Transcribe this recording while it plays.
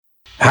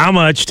How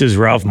much does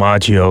Ralph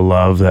Macchio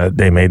love that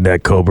they made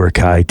that Cobra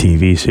Kai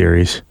TV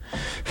series?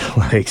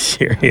 Like,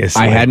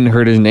 seriously. I hadn't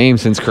heard his name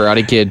since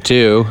Karate Kid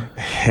 2.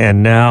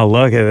 And now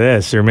look at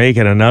this. They're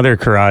making another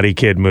Karate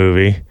Kid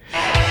movie.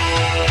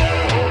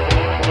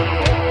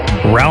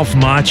 Ralph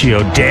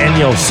Macchio,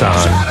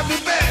 Daniel-san,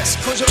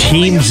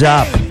 teams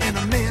up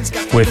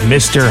with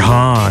Mr.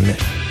 Han,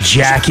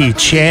 Jackie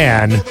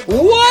Chan.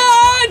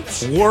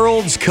 What?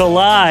 Worlds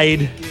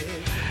collide,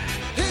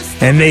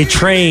 and they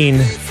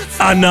train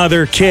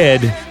another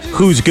kid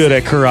who's good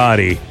at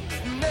karate.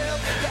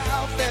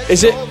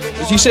 Is it?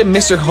 You said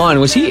Mr. Han.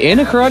 Was he in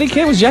a Karate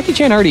Kid? Was Jackie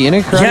Chan already in a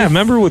Karate? Yeah,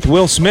 remember with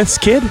Will Smith's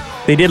kid?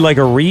 They did like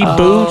a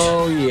reboot.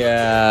 Oh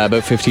yeah,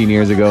 about 15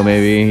 years ago,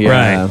 maybe.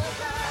 Yeah. Right.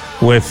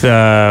 With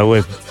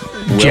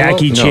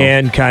Jackie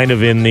Chan kind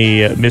of in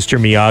the Mr.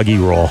 Miyagi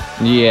role.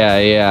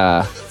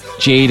 Yeah.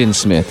 Jaden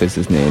Smith is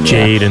his name.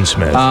 Jaden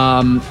Smith.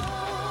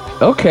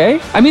 Okay.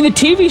 I mean, the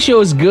TV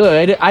show is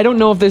good. I don't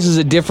know if this is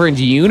a different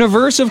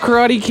universe of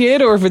Karate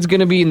Kid or if it's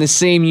going to be in the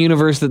same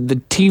universe that the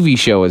TV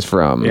show is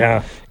from.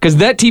 Yeah. Because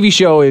that TV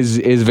show is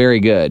very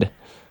good.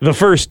 The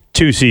first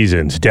 2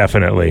 seasons,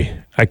 definitely.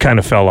 I kind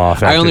of fell off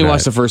after I only that.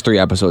 watched the first 3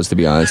 episodes, to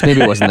be honest. Maybe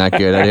it wasn't that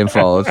good. I didn't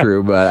follow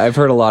through, but I've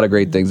heard a lot of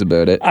great things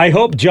about it. I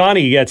hope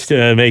Johnny gets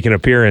to make an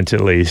appearance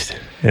at least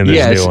in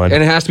this new one.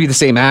 And it has to be the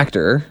same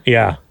actor.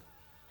 Yeah.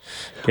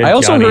 Get I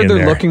also Johnny heard in they're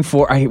there. looking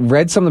for, I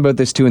read something about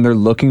this too, and they're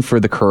looking for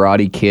the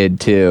Karate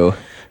Kid too.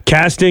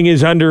 Casting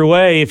is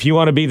underway. If you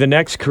want to be the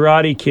next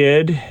Karate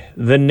Kid,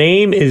 the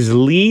name is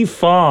Lee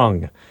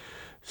Fong.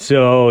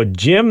 So,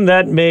 Jim,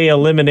 that may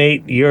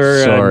eliminate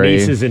your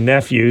nieces and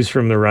nephews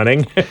from the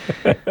running.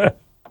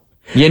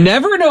 You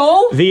never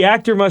know. The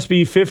actor must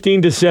be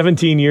 15 to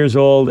 17 years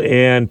old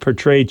and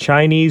portray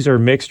Chinese or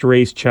mixed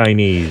race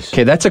Chinese.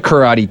 Okay, that's a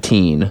karate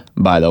teen,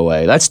 by the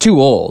way. That's too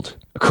old.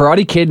 A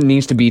Karate Kid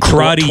needs to be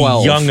 12.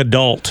 Karate young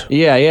adult.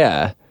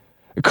 Yeah.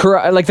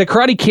 Like the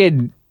Karate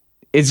Kid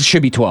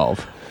should be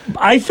 12.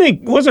 I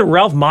think, wasn't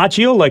Ralph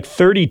Macchio like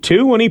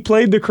 32 when he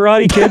played the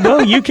Karate Kid though?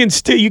 You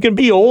can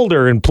be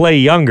older and play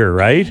younger,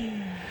 right?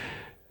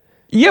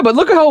 Yeah, but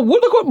look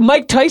what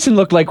Mike Tyson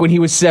looked like when he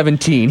was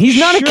 17. He's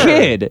not a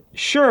kid.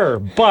 Sure,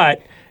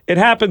 but it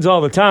happens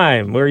all the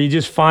time where you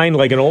just find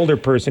like an older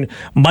person.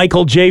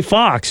 Michael J.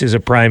 Fox is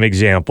a prime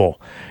example.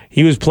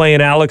 He was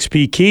playing Alex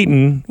P.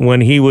 Keaton when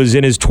he was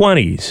in his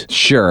 20s.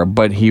 Sure,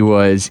 but he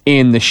was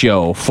in the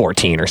show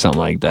 14 or something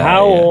like that.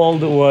 How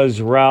old was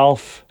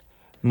Ralph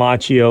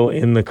Macchio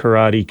in The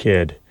Karate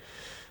Kid?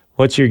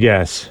 What's your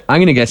guess? I'm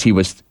going to guess he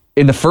was,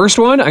 in the first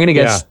one, I'm going to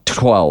guess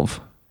 12.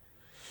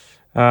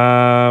 It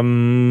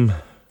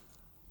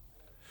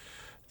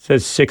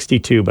says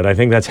 62, but I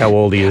think that's how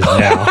old he is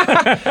now.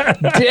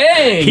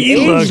 Dang, He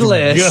looks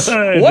ageless.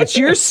 good. What's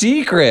your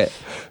secret?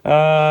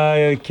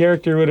 The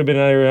character would have been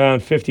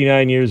around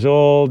 59 years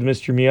old.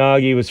 Mr.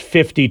 Miyagi was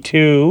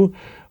 52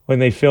 when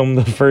they filmed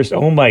the first.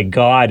 Oh my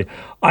God.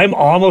 I'm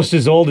almost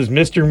as old as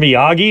Mr.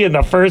 Miyagi in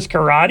the first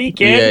Karate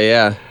Kid.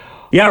 Yeah.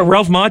 Yeah,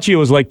 Ralph Macchio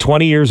was like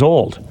 20 years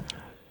old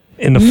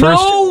in the first.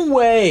 No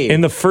way.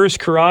 In the first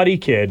Karate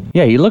Kid.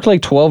 Yeah, he looked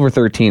like 12 or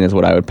 13 is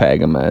what I would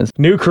peg him as.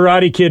 New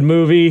Karate Kid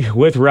movie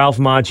with Ralph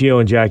Macchio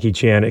and Jackie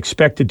Chan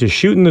expected to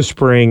shoot in the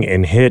spring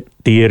and hit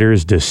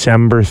theaters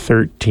December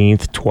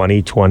 13th,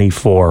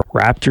 2024.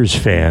 Raptors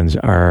fans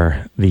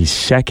are the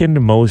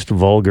second most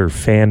vulgar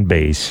fan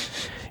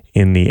base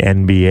in the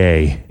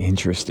NBA.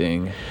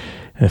 Interesting.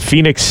 The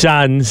Phoenix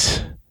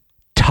Suns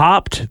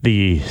topped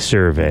the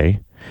survey.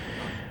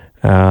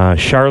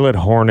 Charlotte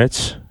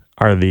Hornets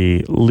are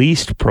the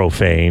least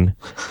profane.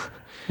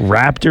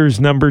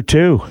 Raptors number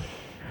 2.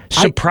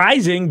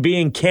 Surprising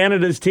being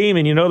Canada's team,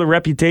 and you know the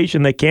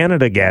reputation that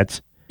Canada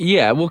gets.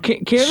 Yeah, well,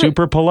 Canada,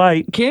 Super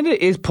polite.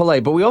 Canada is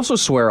polite, but we also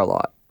swear a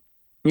lot.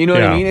 You know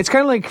what I mean? It's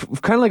kind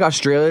of like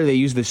Australia. They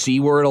use the C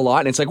word a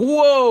lot, and it's like,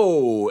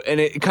 whoa, and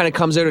it kind of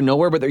comes out of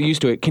nowhere, but they're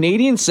used to it.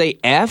 Canadians say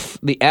F,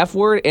 the F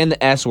word, and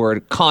the S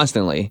word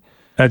constantly.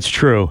 That's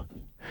true.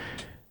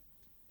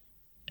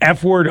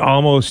 F word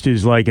almost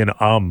is like an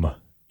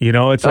You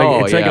know, it's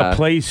like like a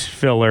place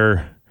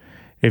filler.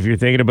 If you're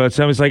thinking about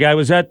something, it's like I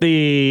was at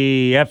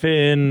the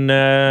effing,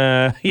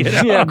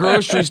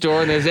 grocery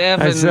store, and there's effing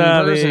I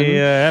saw person.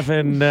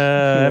 the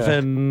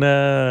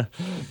effing.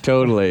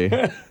 Totally.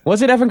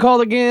 What's it effing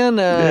called again?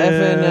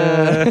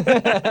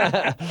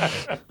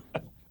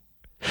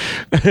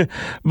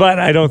 But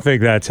I don't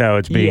think that's how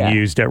it's being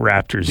used at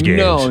Raptors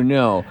games.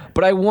 No.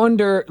 But I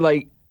wonder,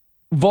 like,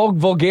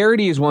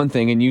 vulgarity is one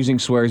thing and using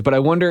swears, but I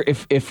wonder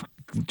if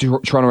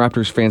Toronto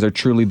Raptors fans are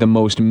truly the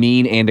most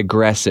mean and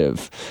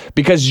aggressive,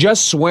 because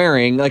just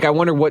swearing, like, I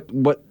wonder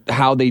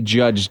how they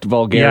judged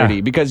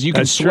vulgarity, because you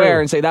can swear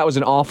and say that was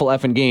an awful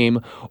effing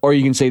game, or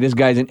you can say this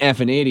guy's an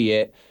effing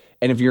idiot,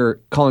 and if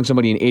you're calling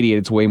somebody an idiot,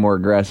 it's way more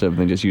aggressive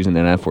than just using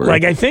an F word.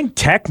 Like, I think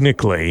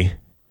technically,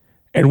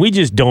 and we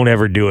just don't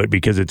ever do it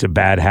because it's a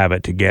bad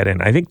habit to get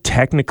in, I think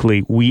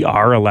technically we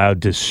are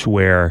allowed to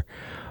swear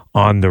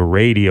on the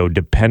radio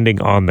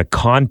depending on the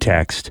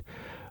context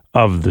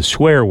of the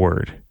swear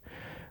word.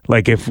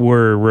 Like if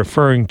we're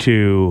referring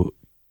to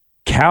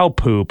cow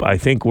poop, I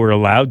think we're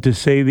allowed to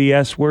say the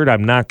S word.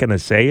 I'm not going to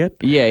say it.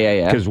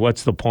 Yeah. Because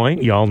what's the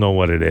point? Y'all know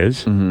what it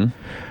is.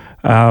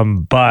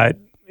 Mm-hmm. But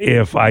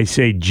if I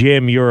say,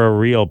 Jim, you're a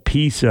real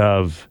piece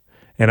of,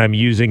 and I'm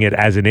using it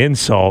as an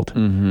insult,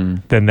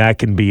 then that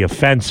can be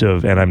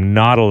offensive, and I'm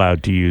not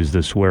allowed to use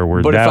the swear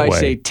word But that way. if I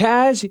say,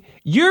 Taz,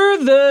 you're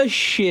the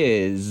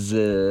shiz,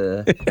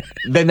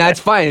 then that's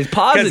fine. It's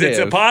positive. Because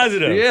it's a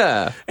positive.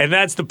 Yeah. And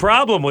that's the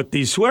problem with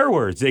these swear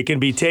words. They can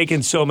be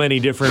taken so many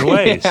different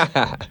ways.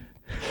 Yeah.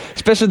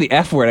 Especially the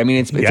F word. I mean,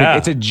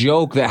 it's a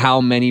joke that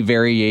how many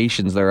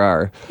variations there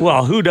are.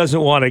 Well, who doesn't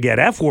want to get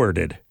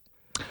F-worded?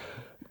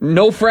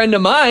 No friend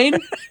of mine.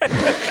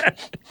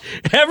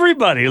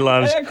 Everybody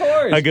loves of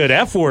course. a good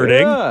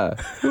F-wording. Yeah.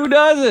 Who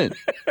doesn't?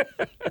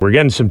 We're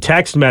getting some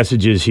text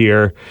messages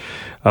here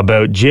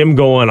about Jim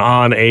going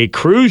on a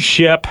cruise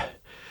ship.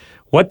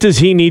 What does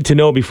he need to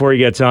know before he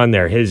gets on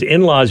there? His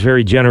in-laws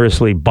very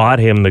generously bought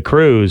him the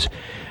cruise,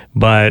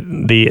 but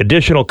the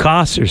additional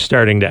costs are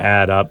starting to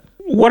add up.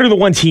 What are the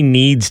ones he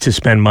needs to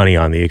spend money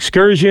on? The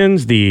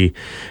excursions, the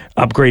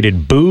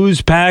upgraded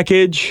booze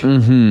package?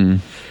 Mm-hmm.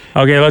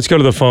 Okay, let's go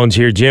to the phones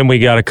here. Jim, we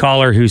got a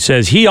caller who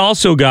says he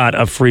also got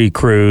a free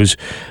cruise,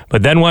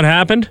 but then what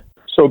happened?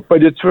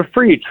 But it's a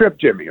free trip,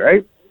 Jimmy,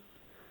 right?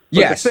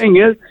 Yes. But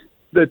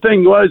the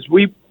thing was,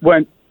 we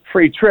went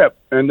free trip,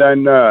 and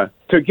then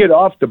to get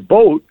off the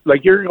boat,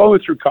 like you're going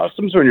through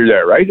customs when you're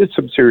there, right? It's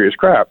some serious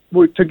crap.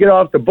 To get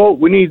off the boat,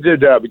 we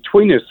needed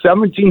between us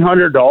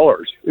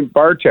 $1,700 in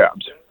bar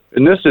tabs,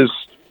 and this is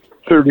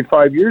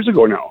 35 years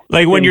ago now.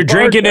 Like when you're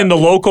drinking in the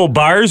local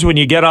bars when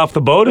you get off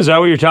the boat? Is that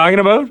what you're talking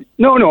about?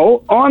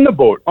 No, on the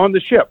boat, on the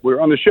ship. We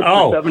were on the ship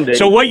for 7 days.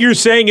 So what you're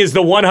saying is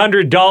the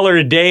 $100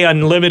 a day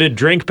unlimited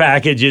drink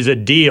package is a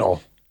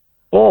deal.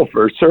 Oh,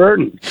 for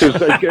certain.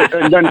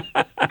 And then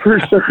for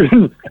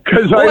certain.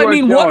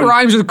 What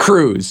rhymes with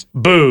cruise?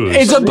 Booze.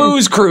 It's a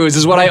booze cruise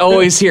is what I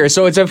always hear.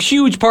 So it's a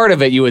huge part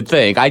of it, you would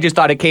think. I just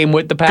thought it came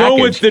with the package. Go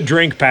with the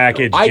drink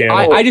package, Jim.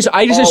 I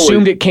just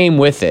assumed it came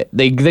with it.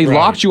 They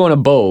locked you on a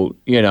boat,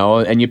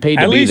 and you paid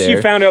to be there. At least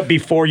you found out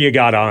before you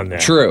got on there.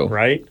 True.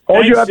 Right?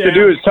 All you have to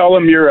do is tell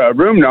them your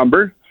room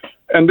number,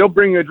 and they'll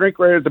bring you a drink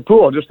right at the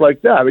pool, just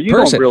like that. But you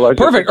don't realize.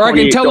 Perfect. Or I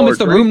can tell them it's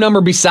the room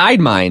number beside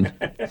mine.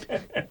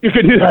 You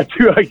can do that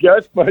too, I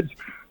guess. But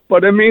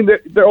I mean,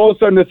 they're all of a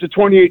sudden it's a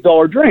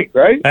 $28 drink,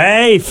 right?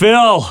 Hey,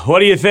 Phil, what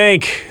do you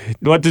think?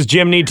 What does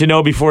Jim need to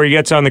know before he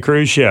gets on the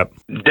cruise ship?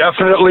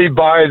 Definitely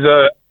buy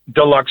the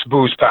deluxe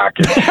booze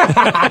package.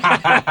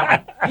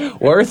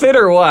 Worth it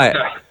or what?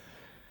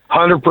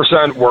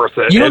 100% worth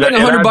it. You don't think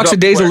 $100 a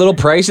day is a little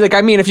pricey? Like,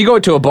 I mean, if you go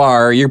to a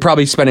bar, you're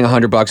probably spending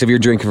 $100. If you're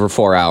drinking for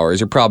 4 hours,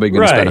 you're probably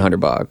going to spend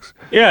 $100.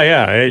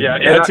 Yeah.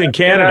 That's in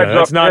Canada.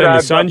 That's not in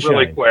the sunshine.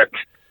 Really quick.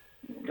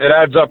 It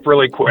adds up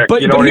really quick.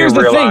 But here's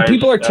the thing: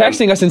 people are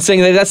texting us and saying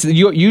that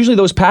usually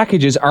those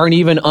packages aren't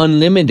even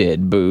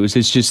unlimited booze.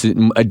 It's just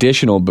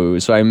additional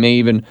booze. So I may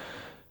even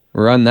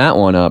run that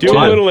one up. Do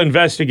a little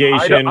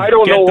investigation. I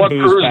don't know what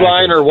cruise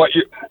line or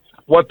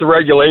what the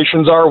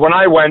regulations are. When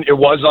I went, it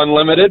was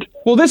unlimited.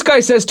 Well, this guy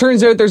says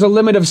turns out there's a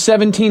limit of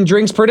 17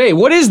 drinks per day.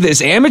 What is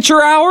this,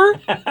 amateur hour?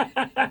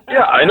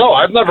 Yeah, I know.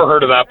 I've never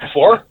heard of that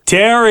before.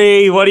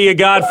 Terry, what do you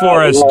got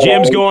for us?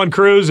 Jim's going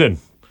cruising.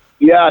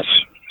 Yes.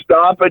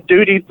 Stop at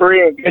duty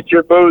free and get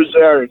your booze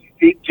there.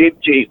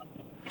 Cheap.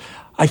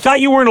 I thought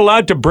you weren't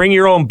allowed to bring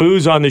your own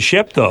booze on the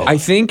ship, though. I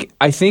think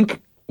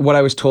what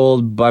I was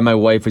told by my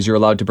wife is you're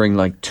allowed to bring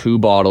like 2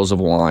 bottles of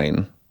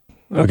wine.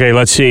 Okay,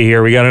 let's see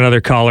here. We got another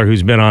caller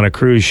who's been on a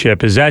cruise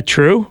ship. Is that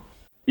true?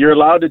 You're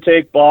allowed to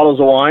take bottles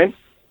of wine.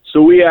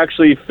 So we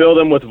actually fill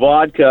them with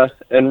vodka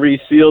and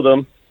reseal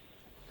them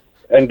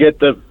and get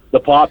the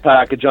pop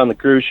package on the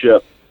cruise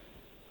ship.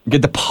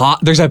 Get the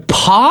pop? There's a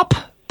pop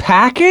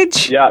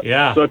package?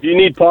 Yeah. So if you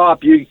need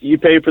pop, you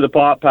pay for the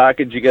pop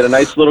package. You get a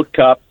nice little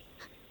cup.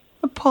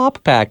 A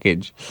pop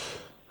package.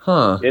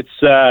 Huh.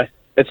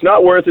 It's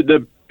not worth it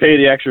to pay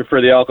the extra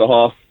for the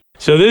alcohol.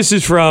 So this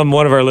is from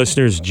one of our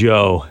listeners,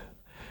 Joe.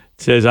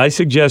 It says, I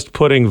suggest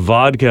putting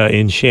vodka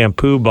in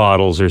shampoo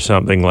bottles or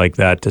something like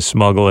that to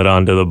smuggle it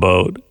onto the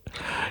boat.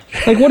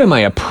 Like, what am I,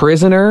 a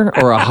prisoner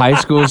or a high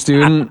school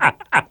student?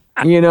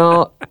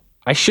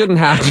 I shouldn't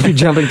have to be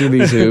jumping through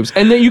these hoops.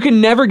 And then you can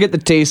never get the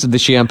taste of the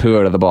shampoo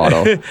out of the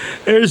bottle.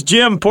 There's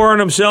Jim pouring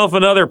himself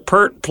another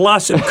Pert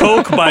Plus and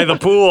Coke by the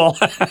pool.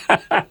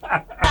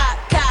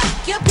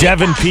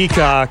 Devin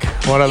Peacock,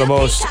 one of the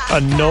most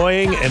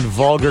annoying and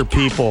vulgar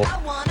people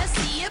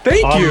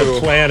on the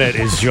planet,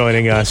 is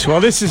joining us. Well,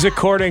 this is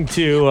according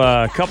to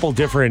a couple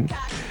different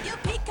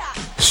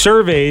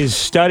surveys,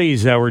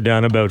 studies that were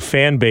done about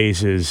fan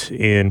bases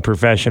in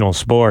professional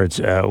sports.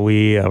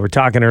 We were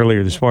talking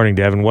earlier this morning,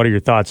 Devin. What are your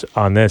thoughts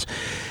on this?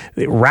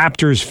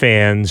 Raptors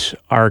fans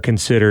are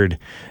considered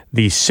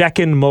the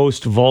second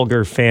most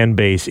vulgar fan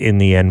base in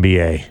the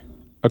NBA.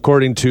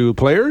 According to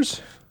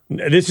players?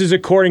 This is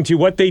according to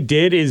what they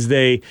did is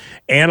they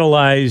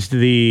analyzed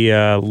the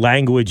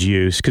language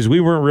use because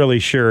we weren't really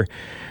sure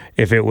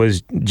if it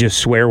was just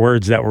swear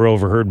words that were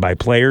overheard by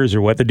players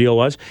or what the deal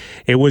was.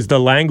 It was the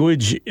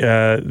language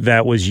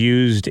that was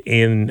used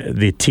in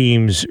the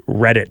team's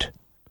Reddit,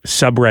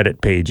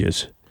 subreddit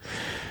pages.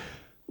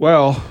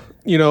 Well,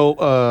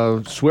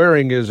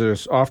 swearing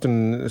is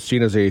often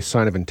seen as a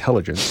sign of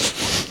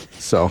intelligence.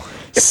 So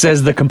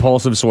Says the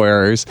compulsive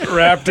swearers.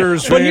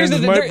 Raptors But here's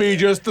fans the- might be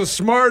just the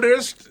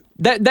smartest.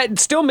 That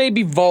still may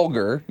be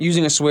vulgar,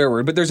 using a swear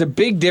word, but there's a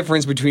big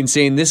difference between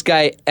saying this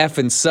guy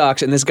effing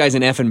sucks and this guy's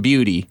an effing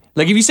beauty.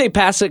 Like if you say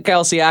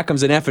Pascal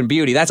Siakam's an effing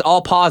beauty, that's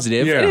all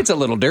positive, Yeah. and it's a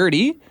little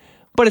dirty,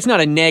 but it's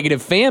not a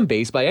negative fan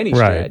base by any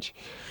stretch.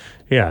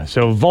 Yeah,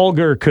 so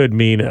vulgar could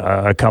mean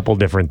a couple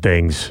different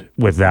things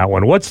with that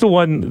one. What's the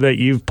one that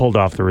you've pulled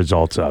off the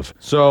results of?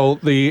 So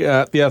the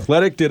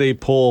Athletic did a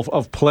poll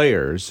of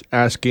players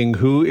asking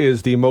who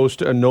is the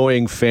most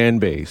annoying fan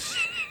base.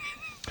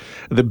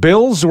 The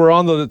Bills were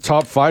on the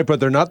top 5,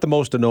 but they're not the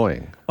most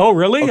annoying. Oh,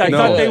 really? I No.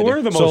 thought they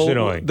were the most So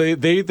annoying.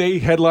 They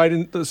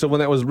headlined. So when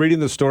I was reading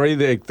the story,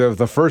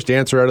 the first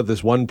answer out of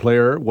this one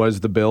player was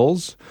the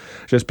Bills,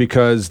 just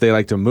because they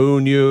like to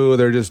moon you.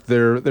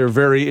 They're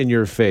very in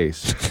your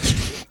face.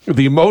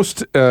 The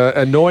most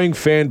annoying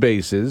fan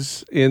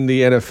bases in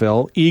the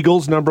NFL: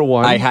 Eagles number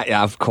 1,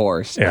 Yeah, of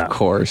course. Yeah. Of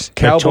course.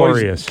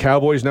 Notorious.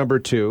 Cowboys number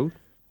 2.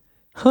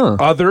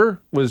 Other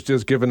was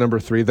just given number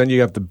 3. Then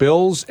you have the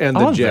Bills and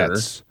the Other?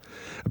 Jets.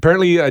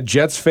 Apparently,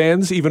 Jets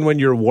fans, even when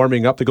you're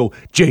warming up, they go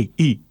Jets,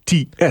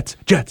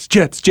 Jets,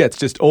 Jets, Jets,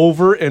 just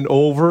over and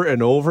over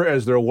and over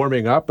as they're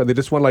warming up, and they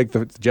just want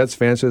the Jets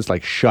fans to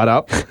just shut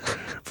up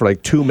for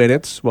 2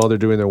 minutes while they're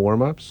doing their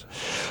warm ups.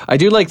 I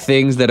do like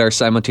things that are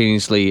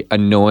simultaneously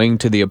annoying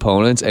to the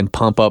opponents and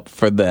pump up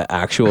for the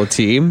actual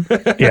team.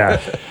 Yeah.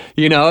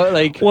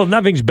 Well,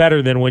 nothing's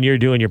better than when you're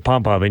doing your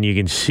pump up and you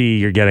can see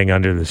you're getting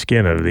under the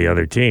skin of the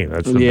other team.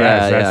 That's the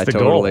best. That's the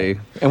totally.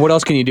 goal. And what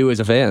else can you do as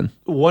a fan?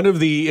 One of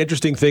the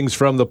interesting things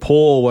from the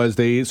poll was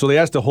they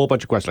asked a whole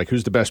bunch of questions, like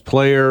who's the best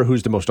player,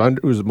 who's the most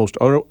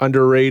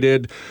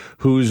underrated,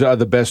 who's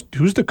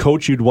the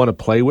coach you'd want to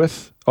play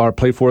with or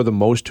play for the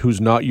most, who's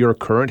not your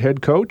current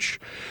head coach.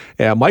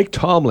 Mike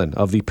Tomlin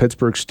of the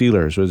Pittsburgh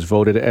Steelers was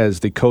voted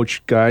as the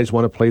coach guys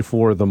want to play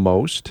for the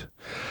most.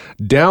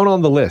 Down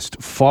on the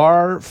list,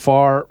 far,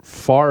 far,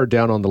 far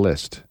down on the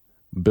list,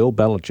 Bill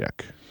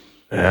Belichick.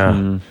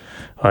 Yeah.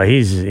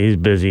 He's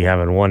busy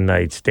having one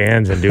night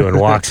stands and doing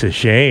walks of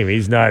shame.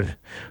 He's not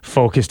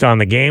focused on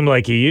the game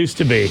like he used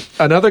to be.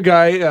 Another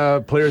guy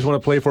players want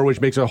to play for,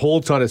 which makes a whole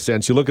ton of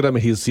sense. You look at him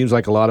and he seems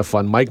like a lot of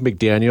fun. Mike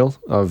McDaniel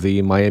of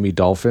the Miami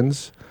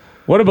Dolphins.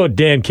 What about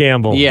Dan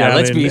Campbell? Yeah, down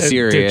let's in be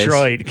serious.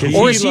 Detroit. 'Cause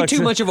Or is he looks-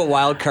 too much of a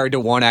wild card to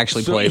want to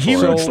actually play for? He it?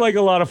 looks like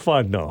a lot of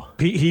fun, though.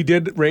 He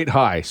did rate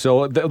high.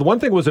 So the one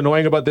thing was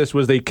annoying about this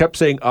was they kept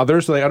saying other.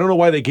 So I don't know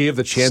why they gave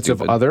the chance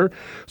Stupid. of other.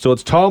 So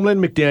it's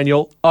Tomlin,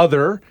 McDaniel,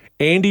 other,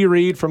 Andy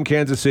Reid from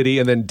Kansas City,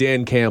 and then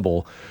Dan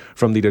Campbell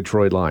from the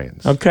Detroit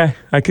Lions. Okay,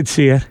 I could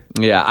see it.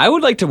 Yeah, I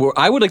would like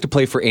to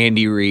play for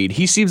Andy Reid.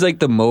 He seems like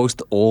the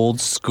most old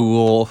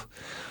school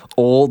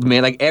old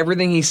man. Like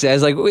everything he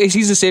says,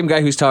 he's the same guy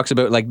who talks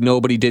about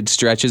nobody did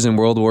stretches in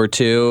World War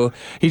II.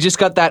 He just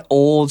got that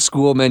old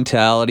school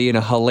mentality and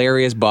a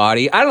hilarious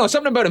body. I don't know,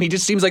 something about him. He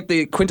just seems like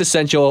the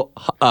quintessential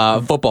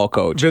football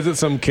coach. Visit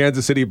some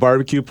Kansas City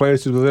barbecue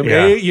places with him.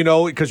 Yeah.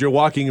 A, because you're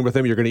walking in with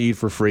him, you're going to eat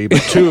for free.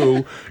 But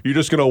 2, you're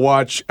just going to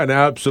watch an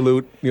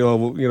absolute,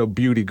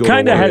 beauty go.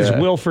 Kind of to work. has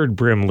Wilford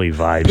Brimley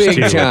vibes, Big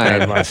too, with time.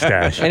 that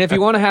mustache. And if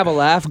you want to have a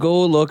laugh,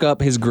 go look up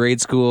his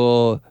grade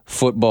school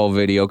football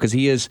video because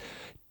he is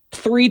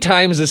 3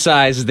 times the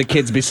size as the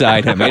kids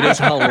beside him. It is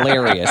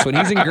hilarious. When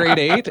he's in grade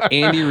 8,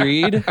 Andy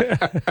Reid,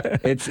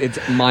 it's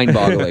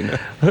mind-boggling.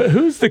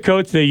 Who's the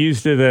coach they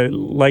used to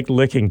like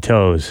licking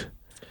toes?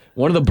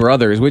 One of the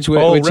brothers. Which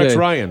Rex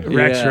Ryan.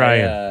 Rex Yeah,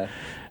 Ryan. yeah.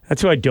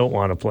 That's who I don't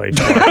want to play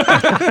for.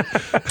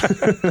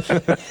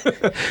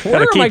 Where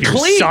Gotta are my keep your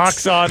cleats?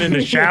 socks on in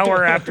the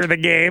shower after the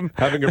game.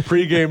 Having a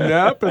pregame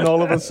nap, and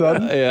all of a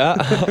sudden, Yeah,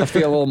 I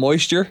feel a little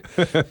moisture.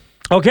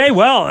 Okay,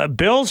 well,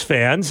 Bills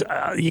fans,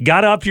 you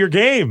got to up your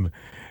game.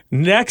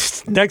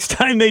 Next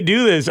time they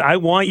do this, I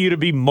want you to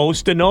be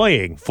most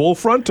annoying. full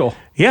frontal.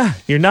 Yeah,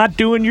 you're not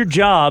doing your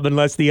job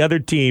unless the other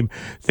team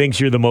thinks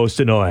you're the most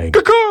annoying.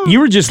 You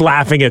were just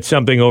laughing at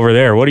something over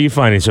there. What are you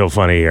finding so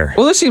funny here?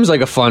 Well, this seems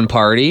like a fun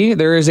party.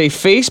 There is a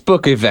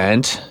Facebook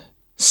event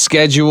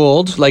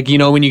scheduled,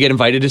 when you get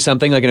invited to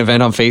something, like an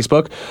event on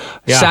Facebook.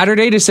 Yeah.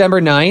 Saturday,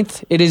 December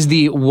 9th. It is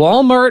the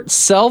Walmart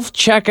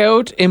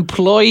self-checkout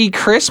employee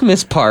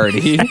Christmas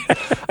party.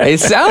 It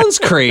sounds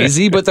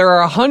crazy, but there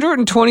are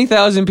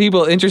 120,000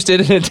 people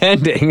interested in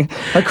attending,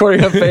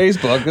 according to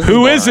Facebook. This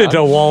Who is isn't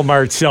a wild.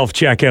 Walmart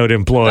self-checkout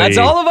employee? That's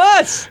all of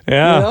us.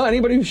 Yeah.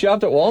 Anybody who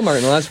shopped at Walmart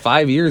in the last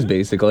 5 years,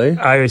 basically.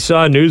 I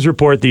saw a news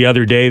report the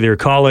other day. They're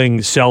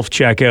calling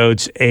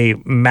self-checkouts a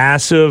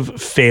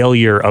massive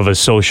failure of a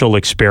social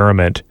experiment.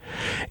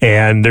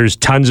 And there's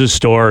tons of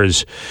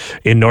stores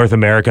in North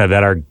America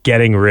that are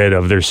getting rid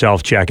of their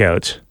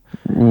self-checkouts.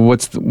 How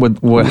Loss did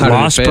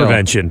it fail?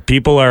 prevention.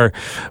 People are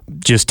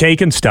just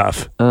taking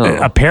stuff.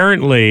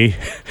 Apparently,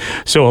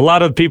 so a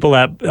lot of people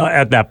at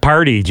that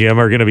party, Jim,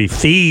 are going to be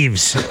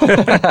thieves.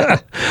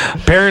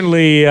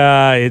 Apparently,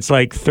 it's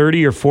like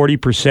 30 or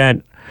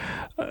 40%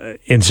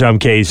 in some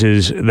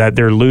cases that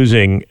they're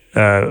losing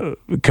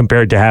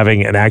compared to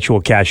having an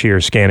actual cashier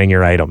scanning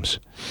your items.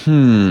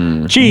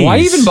 Jeez. Why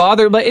even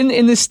bother? But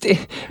in the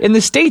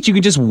States, you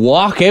can just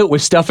walk out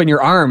with stuff in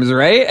your arms,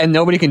 right? And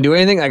nobody can do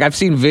anything. Like I've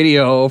seen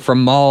video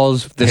from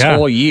malls this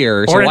whole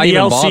year. So or why in the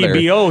even bother?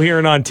 LCBO here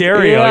in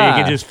Ontario, Yeah.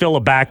 you can just fill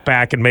a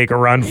backpack and make a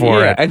run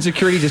for it. And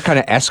security just kind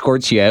of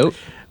escorts you out.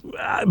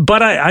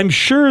 But I'm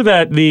sure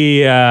that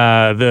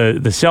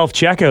the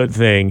self-checkout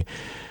thing,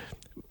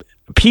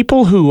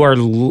 people who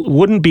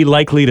wouldn't be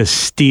likely to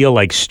steal,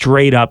 like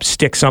straight up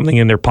stick something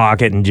in their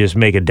pocket and just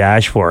make a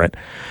dash for it.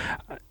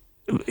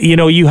 You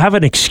know, you have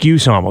an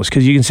excuse almost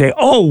because you can say,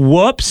 "Oh,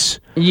 whoops."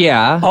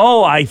 Yeah.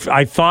 Oh, I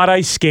thought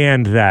I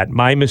scanned that.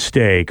 My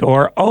mistake.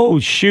 Or, oh,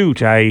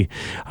 shoot, I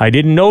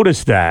didn't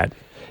notice that.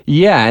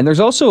 Yeah, and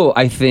there's also,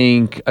 I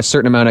think, a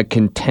certain amount of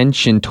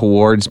contention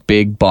towards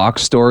big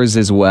box stores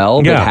as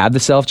well that have the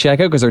self-checkout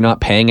because they're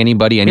not paying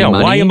anybody any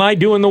money. Why am I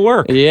doing the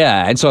work?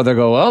 Yeah, and so they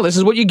go, well, this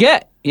is what you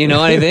get. You know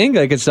what I think?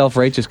 Like it's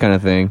self-righteous kind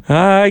of thing.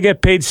 I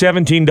get paid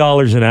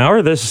 $17 an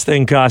hour. This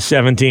thing costs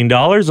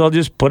 $17. I'll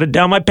just put it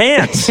down my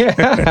pants.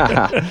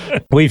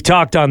 We've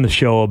talked on the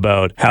show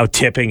about how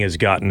tipping has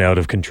gotten out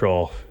of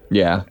control.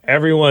 Yeah.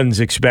 Everyone's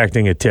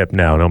expecting a tip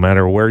now, no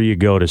matter where you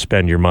go to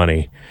spend your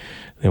money.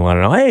 They want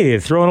to know, hey, you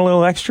throwing a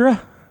little extra?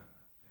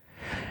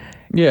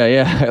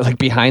 Yeah. Like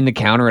behind the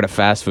counter at a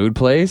fast food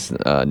place?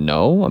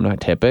 No, I'm not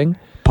tipping.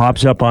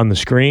 Pops up on the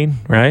screen,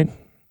 right?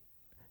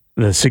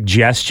 The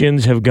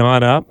suggestions have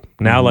gone up.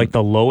 Now, like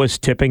the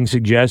lowest tipping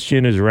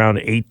suggestion is around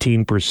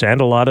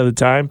 18% a lot of the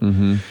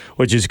time,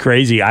 which is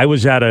crazy. I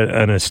was at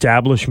an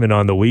establishment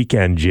on the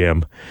weekend,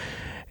 Jim,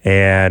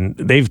 and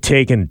they've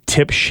taken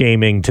tip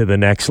shaming to the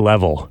next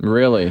level.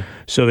 Really?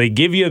 So they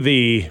give you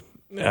the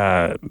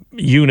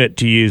unit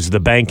to use,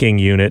 the banking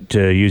unit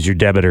to use your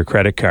debit or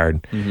credit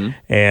card.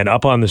 And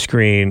up on the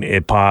screen,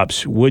 it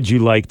pops, would you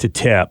like to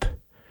tip?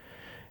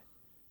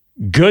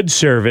 Good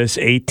service,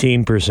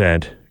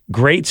 18%.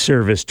 Great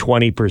service,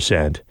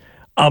 20%.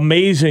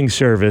 Amazing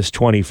service,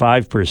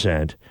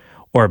 25%.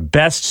 Or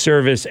best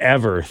service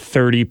ever,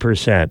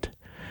 30%.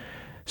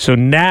 So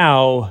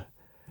now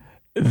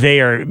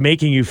they are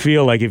making you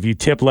feel like if you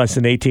tip less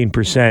than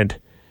 18%,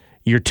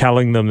 you're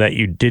telling them that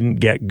you didn't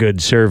get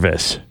good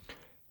service.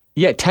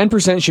 Yeah,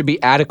 10% should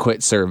be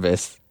adequate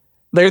service.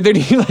 They're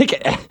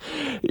like,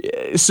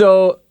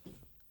 so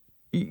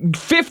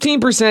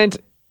 15%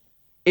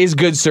 is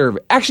good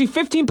service. Actually,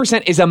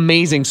 15% is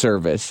amazing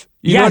service.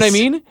 You know what I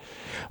mean?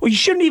 Well, you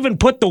shouldn't even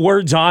put the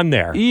words on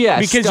there.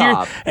 Yeah, because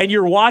stop.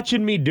 you're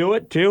watching me do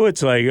it too.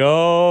 It's like,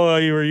 oh,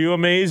 were you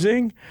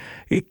amazing?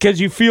 Because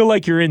you feel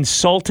like you're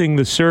insulting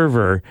the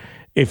server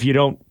if you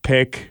don't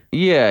pick.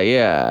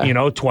 Yeah.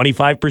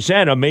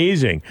 25%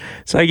 amazing.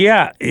 It's like,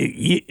 yeah,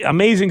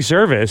 amazing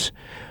service,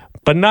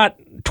 but not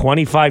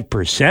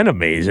 25%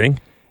 amazing.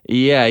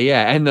 Yeah,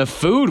 and the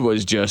food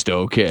was just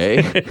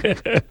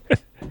okay.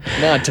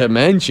 Not to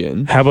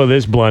mention. How about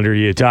this blunder?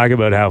 You talk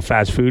about how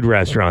fast food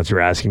restaurants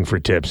are asking for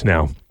tips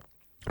now.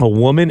 A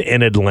woman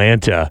in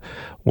Atlanta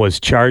was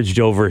charged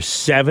over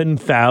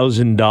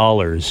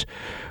 $7,000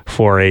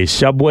 for a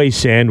Subway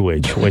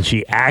sandwich when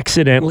she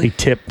accidentally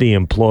tipped the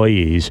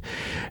employees.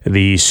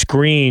 The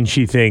screen,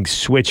 she thinks,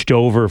 switched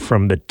over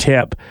from the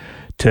tip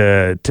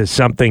to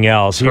something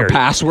else. Her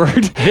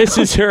password. This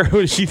is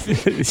her. She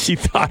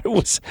thought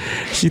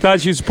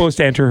she was supposed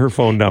to enter her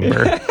phone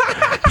number.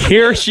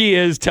 Here she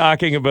is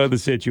talking about the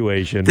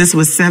situation. This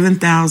was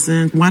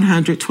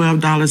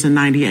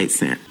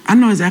 $7,112.98. I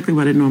know exactly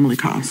what it normally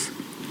costs.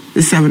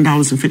 It's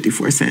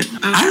 $7.54.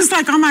 I was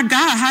like, oh my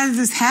God, how did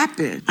this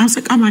happen? I was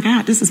like, oh my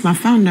God, this is my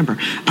phone number.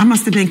 I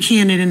must have been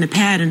keying it in the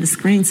pad and the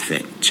screen's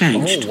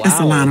changed. Oh, wow. It's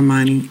a lot of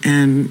money.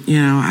 And,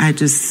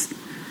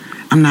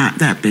 I'm not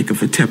that big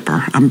of a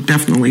tipper. I'm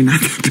definitely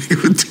not that big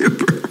of a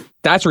tipper.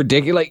 That's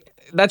ridiculous. Like,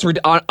 that's an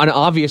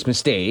obvious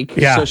mistake.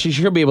 Yeah. So she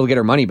should be able to get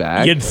her money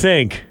back. You'd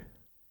think.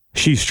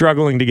 She's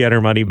struggling to get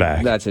her money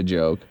back. That's a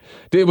joke.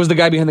 It was the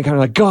guy behind the counter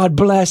like, God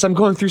bless, I'm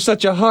going through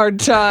such a hard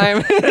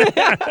time.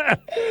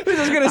 This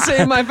is going to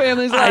save my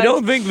family's life. I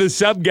don't think the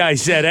sub guy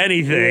said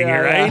anything,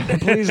 right? Yeah.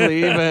 Please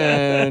leave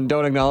and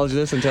don't acknowledge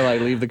this until I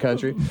leave the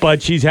country.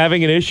 But she's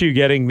having an issue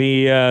getting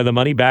the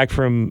money back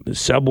from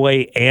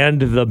Subway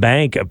and the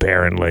bank,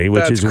 apparently,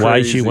 which That's is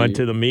why she crazy. went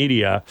to the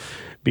media,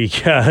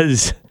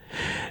 because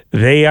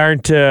they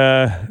aren't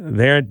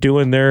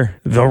doing the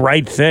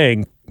right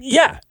thing.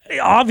 Yeah,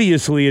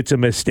 obviously it's a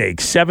mistake.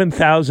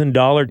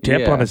 $7,000 tip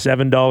Yeah. on a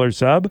 $7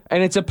 sub.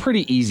 And it's a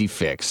pretty easy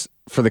fix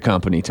for the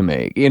company to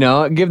make.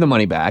 Give the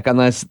money back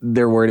unless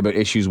they're worried about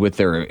issues with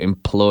their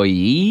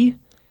employee.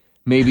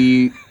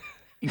 Maybe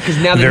Because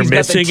now that Their he's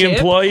got the missing tip-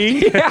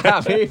 employee?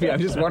 Yeah, maybe. I'm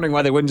just wondering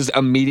why they wouldn't just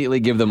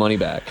immediately give the money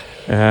back.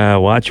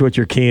 Watch what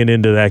you're keying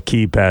into that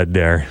keypad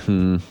there.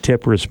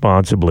 Tip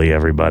responsibly,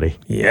 everybody.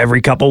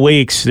 Every couple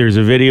weeks, there's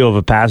a video of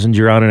a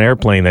passenger on an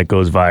airplane that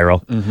goes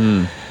viral.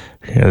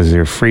 Because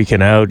they're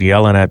freaking out,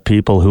 yelling at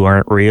people who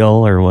aren't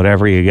real or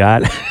whatever you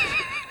got.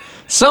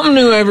 Something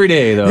new every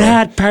day, though.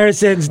 That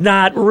person's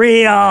not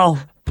real.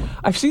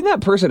 I've seen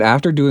that person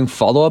after doing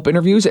follow-up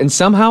interviews, and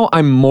somehow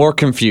I'm more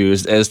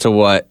confused as to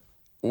what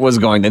was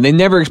going on. They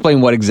never explain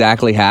what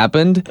exactly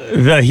happened.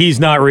 The he's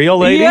not real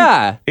lady?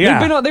 Yeah.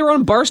 Yeah. They were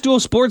on Barstool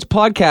Sports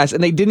podcast,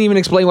 and they didn't even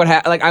explain what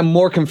happened. Like, I'm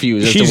more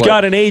confused. as to She's what-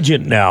 got an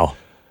agent now.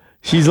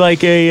 She's like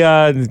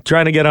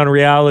trying to get on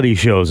reality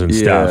shows and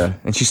stuff.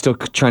 And she's still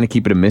trying to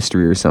keep it a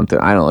mystery or something.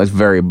 I don't know. It's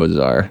very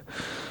bizarre.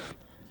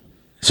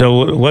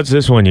 So what's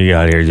this one you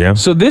got here, Jim?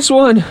 So this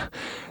was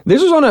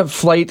on a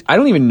flight. I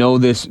don't even know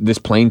this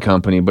plane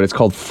company, but it's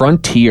called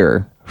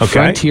Frontier. Okay.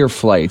 Frontier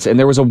Flights. And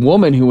there was a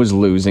woman who was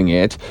losing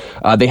it.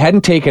 They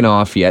hadn't taken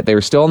off yet. They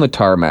were still on the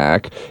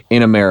tarmac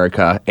in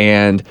America.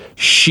 And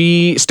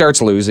she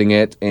starts losing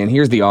it. And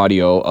here's the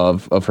audio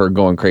of her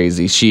going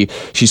crazy.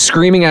 She's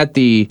screaming at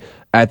the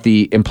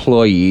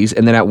employees,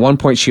 and then at one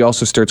point she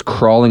also starts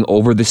crawling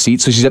over the seat.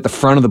 So she's at the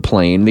front of the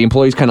plane. The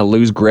employees kind of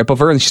lose grip of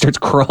her, and she starts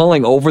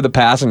crawling over the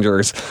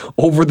passengers,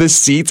 over the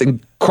seats,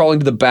 and crawling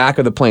to the back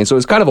of the plane. So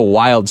it's kind of a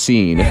wild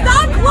scene. Stop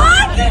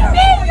blocking me!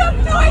 You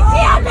have no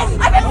idea! I've been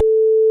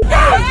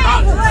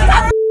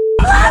Stop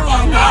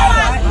blocking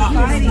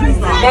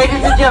me!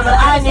 Ladies and gentlemen,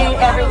 I need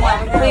everyone,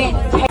 please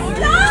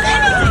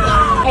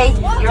take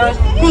your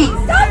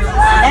seats.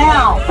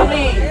 Now,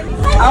 please.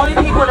 Only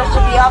people that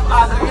should be up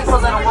are the people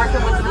that are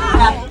working with the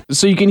passengers.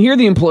 So you can hear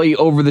the employee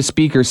over the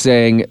speaker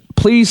saying,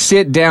 please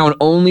sit down.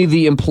 Only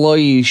the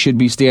employees should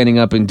be standing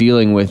up and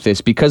dealing with this,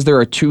 because there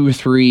are 2 or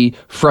 3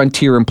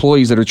 Frontier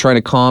employees that are trying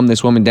to calm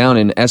this woman down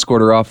and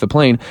escort her off the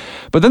plane.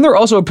 But then there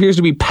also appears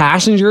to be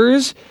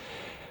passengers,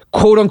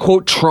 quote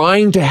unquote,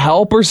 trying to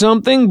help or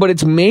something, but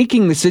it's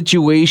making the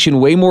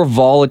situation way more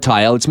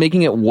volatile. It's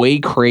making it way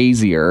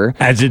crazier.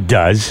 As it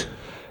does.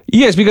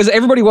 Yes, because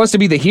everybody wants to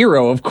be the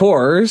hero, of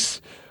course.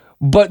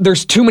 But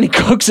there's too many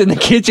cooks in the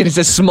kitchen. It's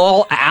a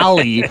small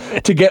alley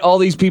to get all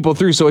these people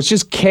through. So it's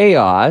just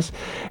chaos.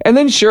 And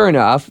then sure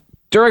enough,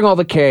 during all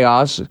the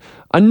chaos,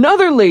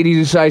 another lady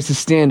decides to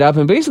stand up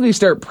and basically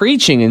start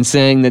preaching and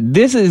saying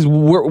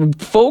that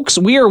folks,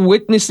 we are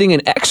witnessing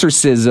an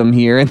exorcism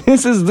here. And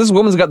this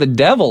woman's got the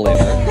devil in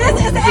her.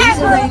 This is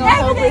actually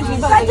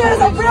evidence that there's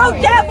a real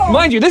devil!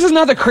 Mind you, this is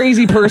not the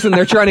crazy person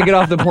they're trying to get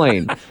off the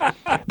plane.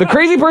 The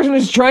crazy person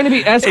is trying to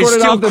be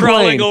escorted still off the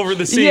crawling plane. over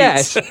the seats.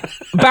 Yes,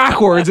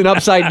 backwards and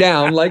upside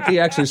down like the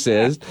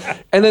exorcist.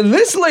 And then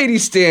this lady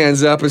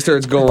stands up and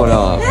starts going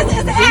off. This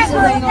is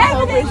actually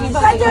evidence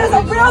that there's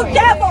a real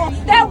devil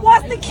that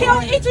wants to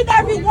kill each and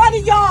every one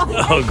of y'all.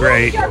 Oh,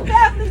 great. Your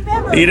family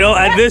members. You know,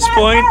 at That's this not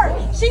point,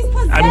 her. She's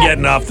possessed. I'm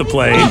getting off the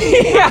plane.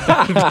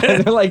 Yeah.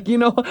 They're like,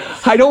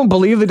 I don't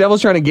believe the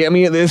devil's trying to get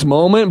me at this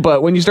moment,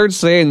 but when you start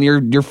saying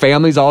your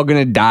family's all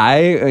going to die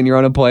and you're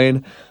on a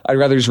plane, I'd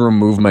rather just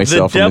remove The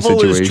myself from the devil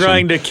situation. is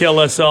trying to kill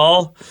us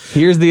all.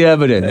 Here's the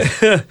evidence.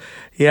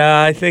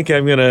 Yeah, I think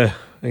I'm gonna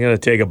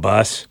take a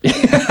bus.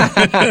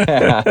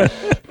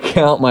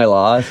 Count my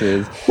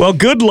losses. Well,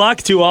 good luck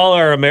to all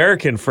our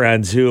American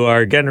friends who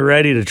are getting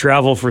ready to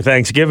travel for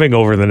Thanksgiving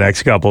over the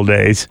next couple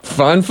days.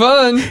 Fun.